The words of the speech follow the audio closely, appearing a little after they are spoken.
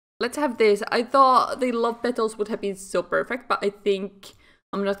let's have this. I thought the love petals would have been so perfect, but I think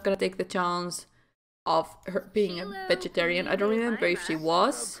I'm not gonna take the chance of her being a vegetarian. I don't remember if she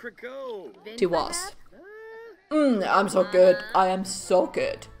was. She was. I'm so good. I am so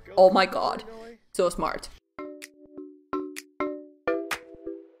good. Oh my god. So smart.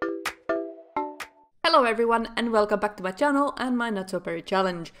 Hello everyone and welcome back to my channel and my Not So Berry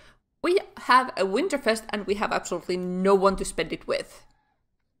challenge. We have a Winterfest and we have absolutely no one to spend it with.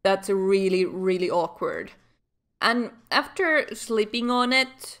 That's really, really awkward. And after sleeping on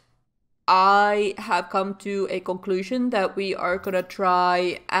it, I have come to a conclusion that we are gonna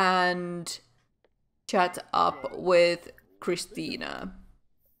try and chat up with Kristina.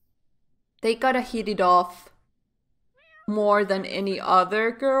 They gotta hit it off more than any other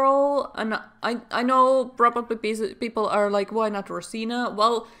girl, and I know probably people are like, why not Rosina?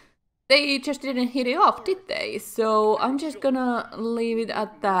 Well, they just didn't hit it off, did they? So I'm just gonna leave it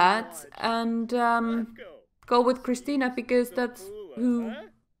at that and go with Kristina because that's who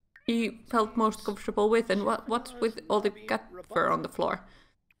he felt most comfortable with. And what's with all the cat fur on the floor?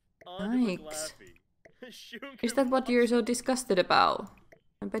 Yikes. Is that what you're so disgusted about?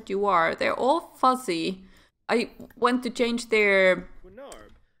 I bet you are. They're all fuzzy. I went to change their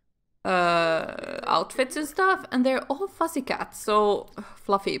outfits and stuff, and they're all fuzzy cats. So,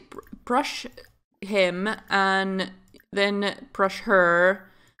 Fluffy, brush him and then brush her.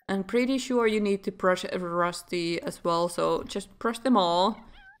 And pretty sure you need to brush Rusty as well, so just brush them all.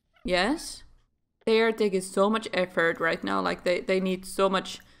 Yes? They are taking so much effort right now, like they need so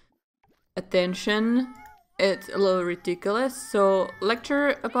much attention. It's a little ridiculous. So,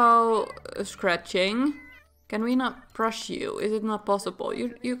 lecture about scratching. Can we not brush you? Is it not possible?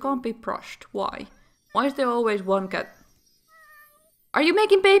 You can't be brushed. Why? Why is there always one cat? Are you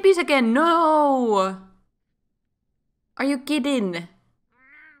making babies again? No! Are you kidding?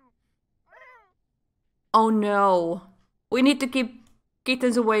 Oh no. We need to keep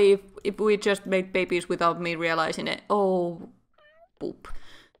kittens away if we just make babies without me realizing it. Oh, poop.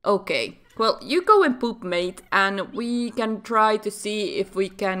 Okay. Well, you go and poop, mate, and we can try to see if we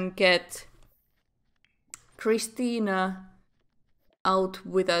can get Kristina out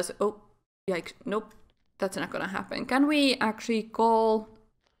with us. Oh, yikes. Nope. That's not gonna happen. Can we actually call,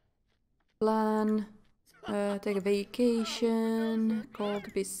 plan, take a vacation, call to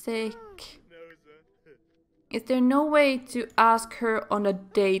be sick? Is there no way to ask her on a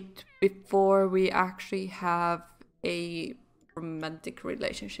date before we actually have a romantic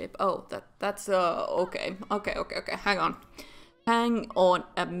relationship? Oh, that's okay. Okay. Hang on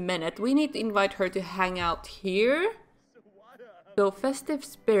a minute. We need to invite her to hang out here. So, festive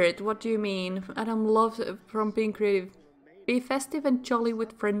spirit, what do you mean? Adam loves from being creative. Be festive and jolly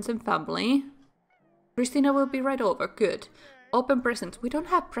with friends and family. Kristina will be right over. Good. Open presents. We don't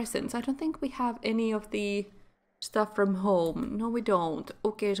have presents. I don't think we have any of the stuff from home. No, we don't.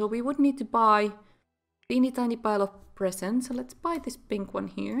 Okay, so we would need to buy a teeny tiny pile of presents. So let's buy this pink one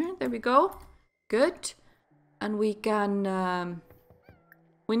here. There we go. Good. And we can,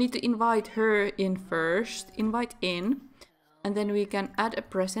 we need to invite her in first. Invite in. And then we can add a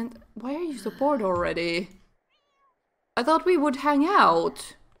present. Why are you so bored already? I thought we would hang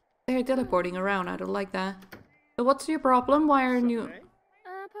out. They're teleporting around. I don't like that. So what's your problem? Why aren't you...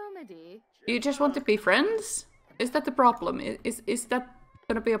 You just want to be friends? Is that the problem? Is that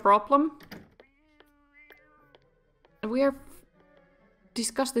gonna be a problem? We are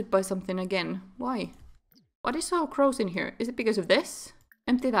disgusted by something again. Why? What is so gross in here? Is it because of this?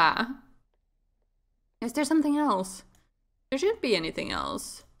 Empty that. Is there something else? There shouldn't be anything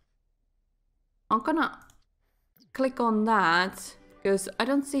else. I'm gonna click on that because I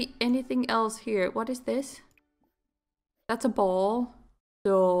don't see anything else here. What is this? That's a ball.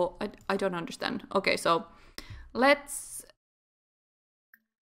 So I don't understand. Okay, so let's...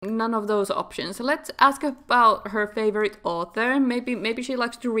 None of those options. Let's ask about her favorite author. Maybe she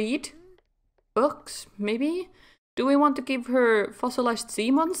likes to read books, maybe? Do we want to give her Fossilized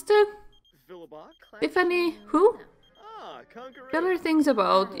Sea Monster? Tiffany, who? Tell her things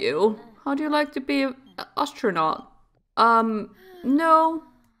about you. How do you like to be an astronaut? No,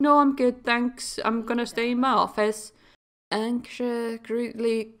 I'm good, thanks. I'm gonna stay in my office. Anxious,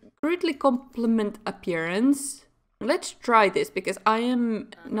 crudely compliment appearance. Let's try this because I am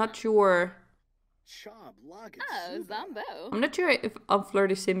not sure. Oh, Zombo. I'm not sure if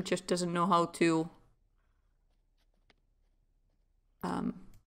Flirty Sim just doesn't know how to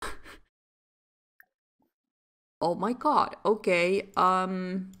Oh my god, okay.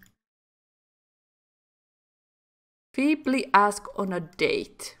 Feebly ask on a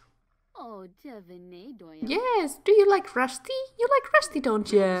date. Yes, do you like Rusty? You like Rusty,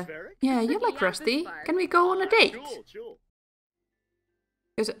 don't you? Yeah, you like Rusty. Can we go on a date?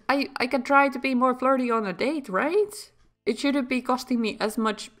 Because I can try to be more flirty on a date, right? It shouldn't be costing me as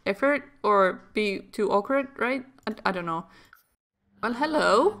much effort or be too awkward, right? I don't know. Well,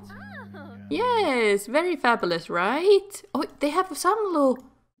 hello. Yes, very fabulous, right? Oh, they have some little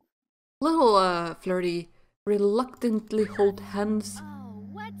flirty, reluctantly hold hands.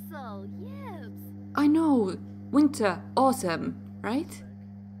 I know, Winter, awesome, right?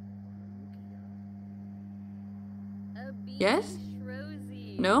 Yes?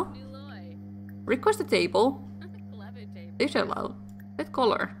 No? Request a table. Dish allowed. What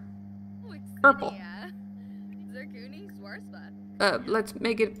color? Purple. Let's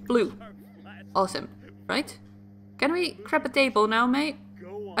make it blue. Awesome, right? Can we grab a table now, mate?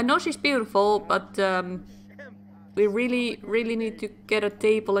 I know she's beautiful, but we really need to get a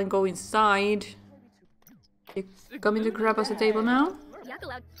table and go inside. You coming to grab us a table now?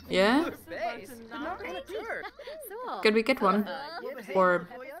 Yeah? Can we get one? Or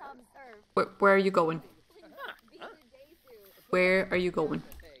where are you going? Where are you going?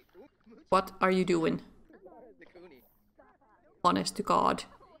 What are you doing? Honest to God,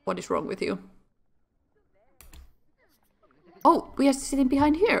 what is wrong with you? Oh, we are sitting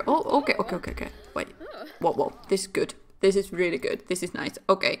behind here. Oh, okay. Wait. Whoa. This is good. This is really good. This is nice.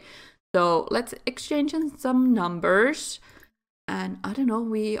 Okay. So let's exchange some numbers. And I don't know,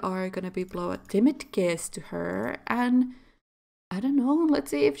 we are gonna be blow a timid kiss to her. And I don't know,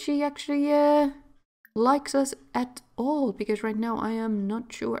 let's see if she actually likes us at all. Because right now I am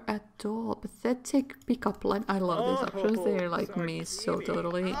not sure at all. Pathetic pickup line. I love these options. They're like me, so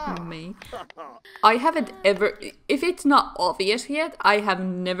totally me. I haven't ever, if it's not obvious yet, I have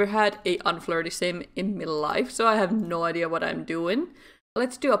never had a unflirty sim in my life. So I have no idea what I'm doing.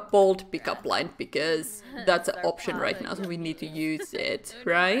 Let's do a bold pickup line because that's an option right now, so we need to use it,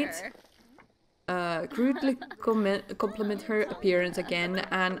 right? Crudely compliment her appearance again,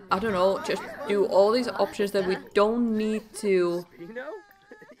 and I don't know, just do all these options that we don't need to.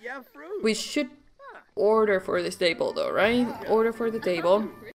 We should order for this table though, right? Order for the table.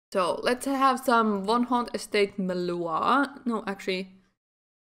 So let's have some Von Hunt Estate Melua. No, actually,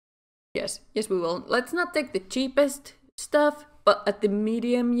 yes we will. Let's not take the cheapest stuff. But at the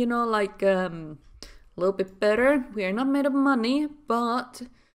medium, you know, like a little bit better. We are not made of money, but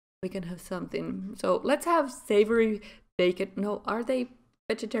we can have something. So let's have savory bacon. No, are they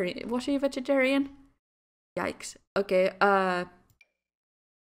vegetarian? Was she a vegetarian? Yikes. Okay,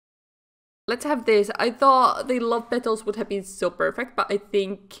 let's have this. I thought the love petals would have been so perfect, but I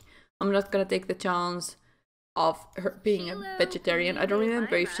think I'm not gonna take the chance of her being a vegetarian. I don't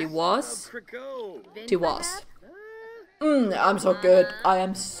remember if she was. She was. I'm so good. I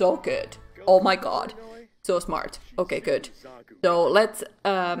am so good. Oh my god. So smart. Okay, good. So let's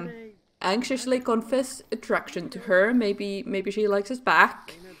anxiously confess attraction to her. Maybe she likes us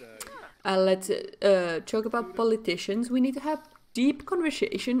back. Let's talk about politicians. We need to have deep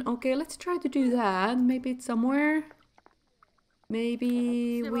conversation. Okay, let's try to do that. Maybe it's somewhere.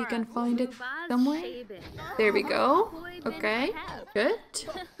 Maybe we can find it somewhere. There we go. Okay, good.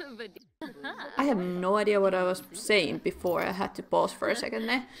 I have no idea what I was saying before. I had to pause for a second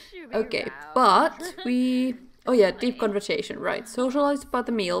there. Okay, but we... Oh yeah, deep conversation, right. Socialize about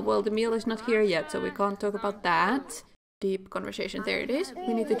the meal. Well, the meal is not here yet, so we can't talk about that. Deep conversation, there it is.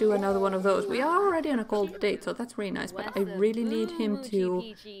 We need to do another one of those. We are already on a cold date, so that's really nice, but I really need him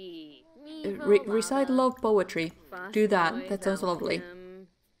to... recite love poetry. Do that. That sounds lovely.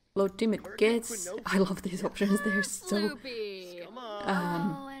 Low timid kids. I love these options. They're so...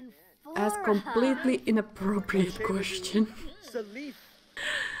 ask completely inappropriate question.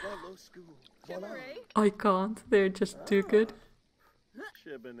 I can't. They're just too good.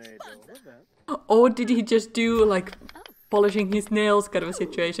 Oh, did he just do like polishing his nails kind of a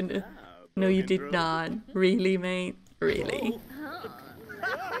situation? No, you did not. Really, mate? Really?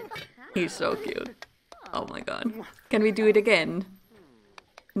 He's so cute. Oh my god. Can we do it again?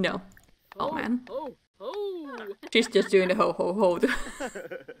 No. Oh man. She's just doing the ho ho ho.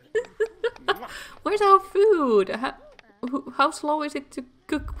 Where's our food? How slow is it to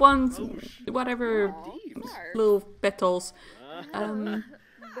cook one's whatever little petals?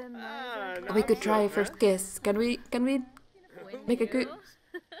 We could try a first kiss. Can we make a good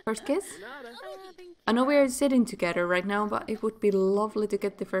first kiss? I know we are sitting together right now, but it would be lovely to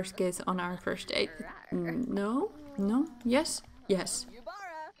get the first kiss on our first date. No? No? Yes? Yes.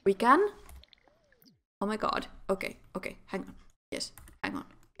 We can? Oh my god. Okay, okay, hang on. Yes, hang on.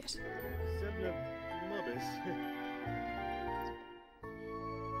 Yes.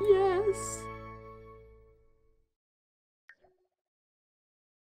 Yes.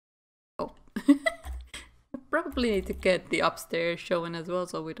 Oh. Probably need to get the upstairs showing as well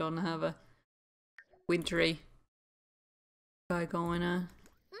so we don't have a wintry guy going on.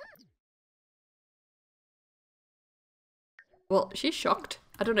 Well, she's shocked.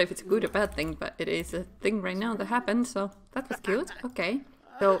 I don't know if it's a good or bad thing, but it is a thing right now that happened, so that was cute. Okay.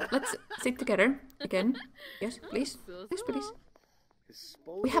 So let's sit together again. Yes, please. Please, please.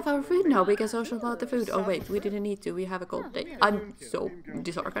 We have our food now. We can social about the food. Oh wait, we didn't need to. We have a gold date. I'm so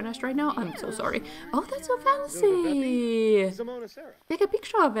disorganized right now. I'm so sorry. Oh, that's so fancy. Take a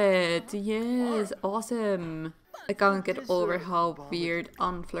picture of it. Yes, awesome. I can't get over how weird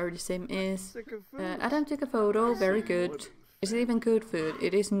unflirty Sim is. Adam took a photo. Very good. Is it even good food?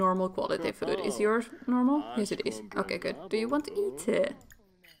 It is normal quality food. Is yours normal? Yes, it is. Okay, good. Do you want to eat it?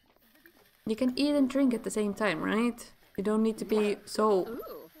 You can eat and drink at the same time, right? You don't need to be so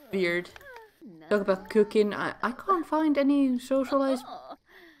weird. Talk about cooking. I can't find any socialized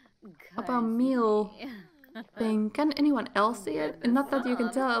about meal thing. Can anyone else see it? And not that you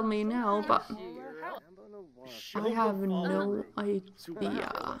can tell me now, but I have no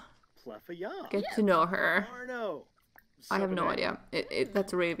idea. Get to know her. I have no idea.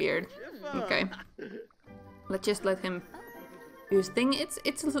 That's really weird. Okay. Let's just let him do his thing. It's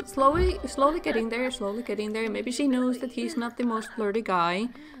slowly getting there, slowly getting there. Maybe she knows that he's not the most flirty guy.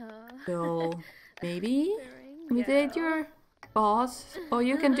 So maybe imitate your boss. Oh,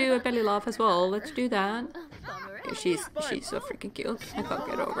 you can do a belly laugh as well. Let's do that. She's so freaking cute. I can't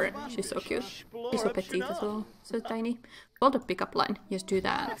get over it. She's so cute. She's so petite as well. So tiny. Well, the pickup line. Just do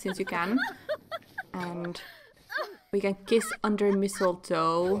that since you can. And we can kiss under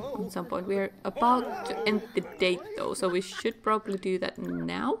mistletoe at some point. We're about to end the date though, so we should probably do that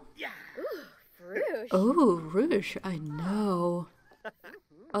now. Oh, Rouge, I know.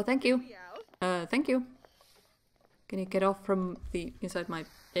 Oh, thank you. Thank you. Can you get off from the inside my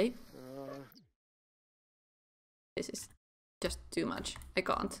date? This is just too much. I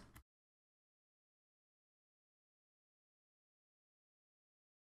can't.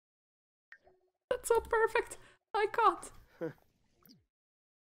 That's so perfect. I can't.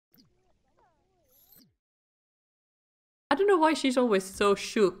 I don't know why she's always so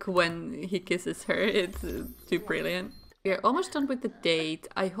shook when he kisses her. It's too brilliant. We are almost done with the date.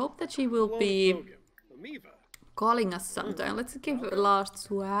 I hope that she will be calling us sometime. Let's give a last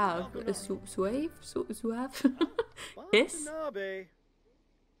suave. Suave? Yes?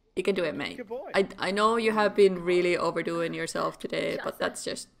 You can do it, mate. I know you have been really overdoing yourself today, but that's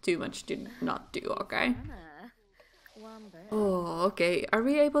just too much to not do, okay? Oh, okay. Are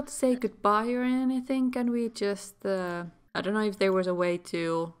we able to say goodbye or anything? Can we just... I don't know if there was a way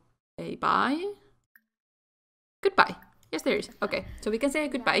to say bye? Goodbye. Yes, there is. Okay, so we can say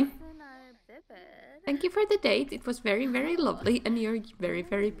goodbye. Thank you for the date. It was very, very lovely. And you're very,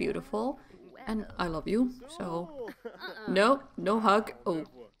 very beautiful. And I love you. So, no hug.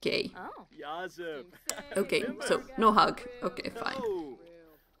 Okay. Okay, so no hug. Okay, fine.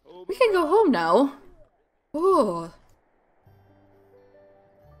 We can go home now. Oh.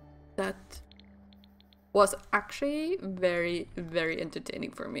 That was actually very, very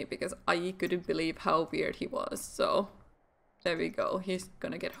entertaining for me because I couldn't believe how weird he was. So there we go. He's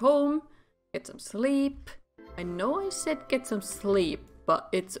gonna get home, get some sleep. I know I said get some sleep, but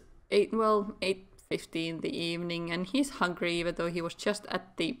it's 8:50 in the evening and he's hungry even though he was just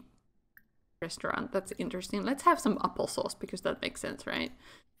at the restaurant. That's interesting. Let's have some applesauce because that makes sense, right?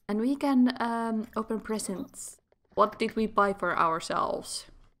 And we can open presents. What did we buy for ourselves?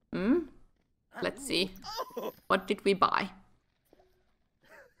 Let's see. What did we buy?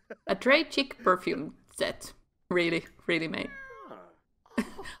 A Trade Chic perfume set. Really, really made.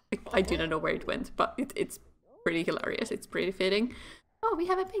 I do not know where it went, but it's pretty hilarious. It's pretty fitting. Oh, we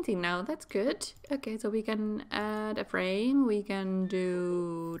have a painting now. That's good. Okay, so we can add a frame. We can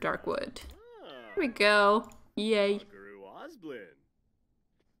do dark wood. Here we go. Yay.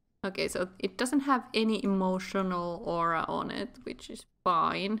 Okay, so it doesn't have any emotional aura on it, which is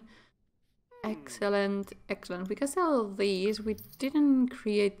fine. Excellent, excellent. We can sell these. We didn't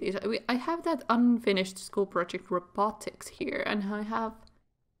create these. I have that unfinished school project robotics here, and I have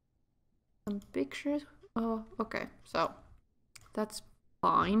some pictures. Oh, okay, so that's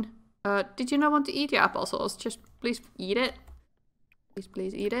fine. Did you not want to eat your applesauce? Just please eat it.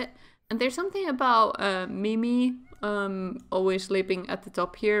 Please eat it. And there's something about Mimi always sleeping at the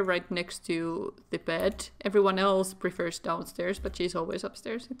top here, right next to the bed. Everyone else prefers downstairs, but she's always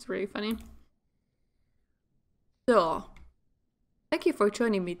upstairs. It's really funny. So, thank you for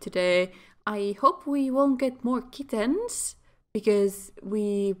joining me today. I hope we won't get more kittens, Because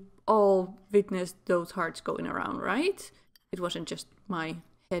we all witnessed those hearts going around, right? It wasn't just my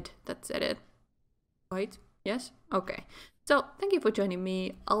head that said it. Right? Yes? Okay. So, thank you for joining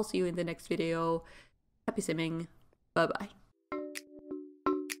me. I'll see you in the next video. Happy simming. Bye-bye.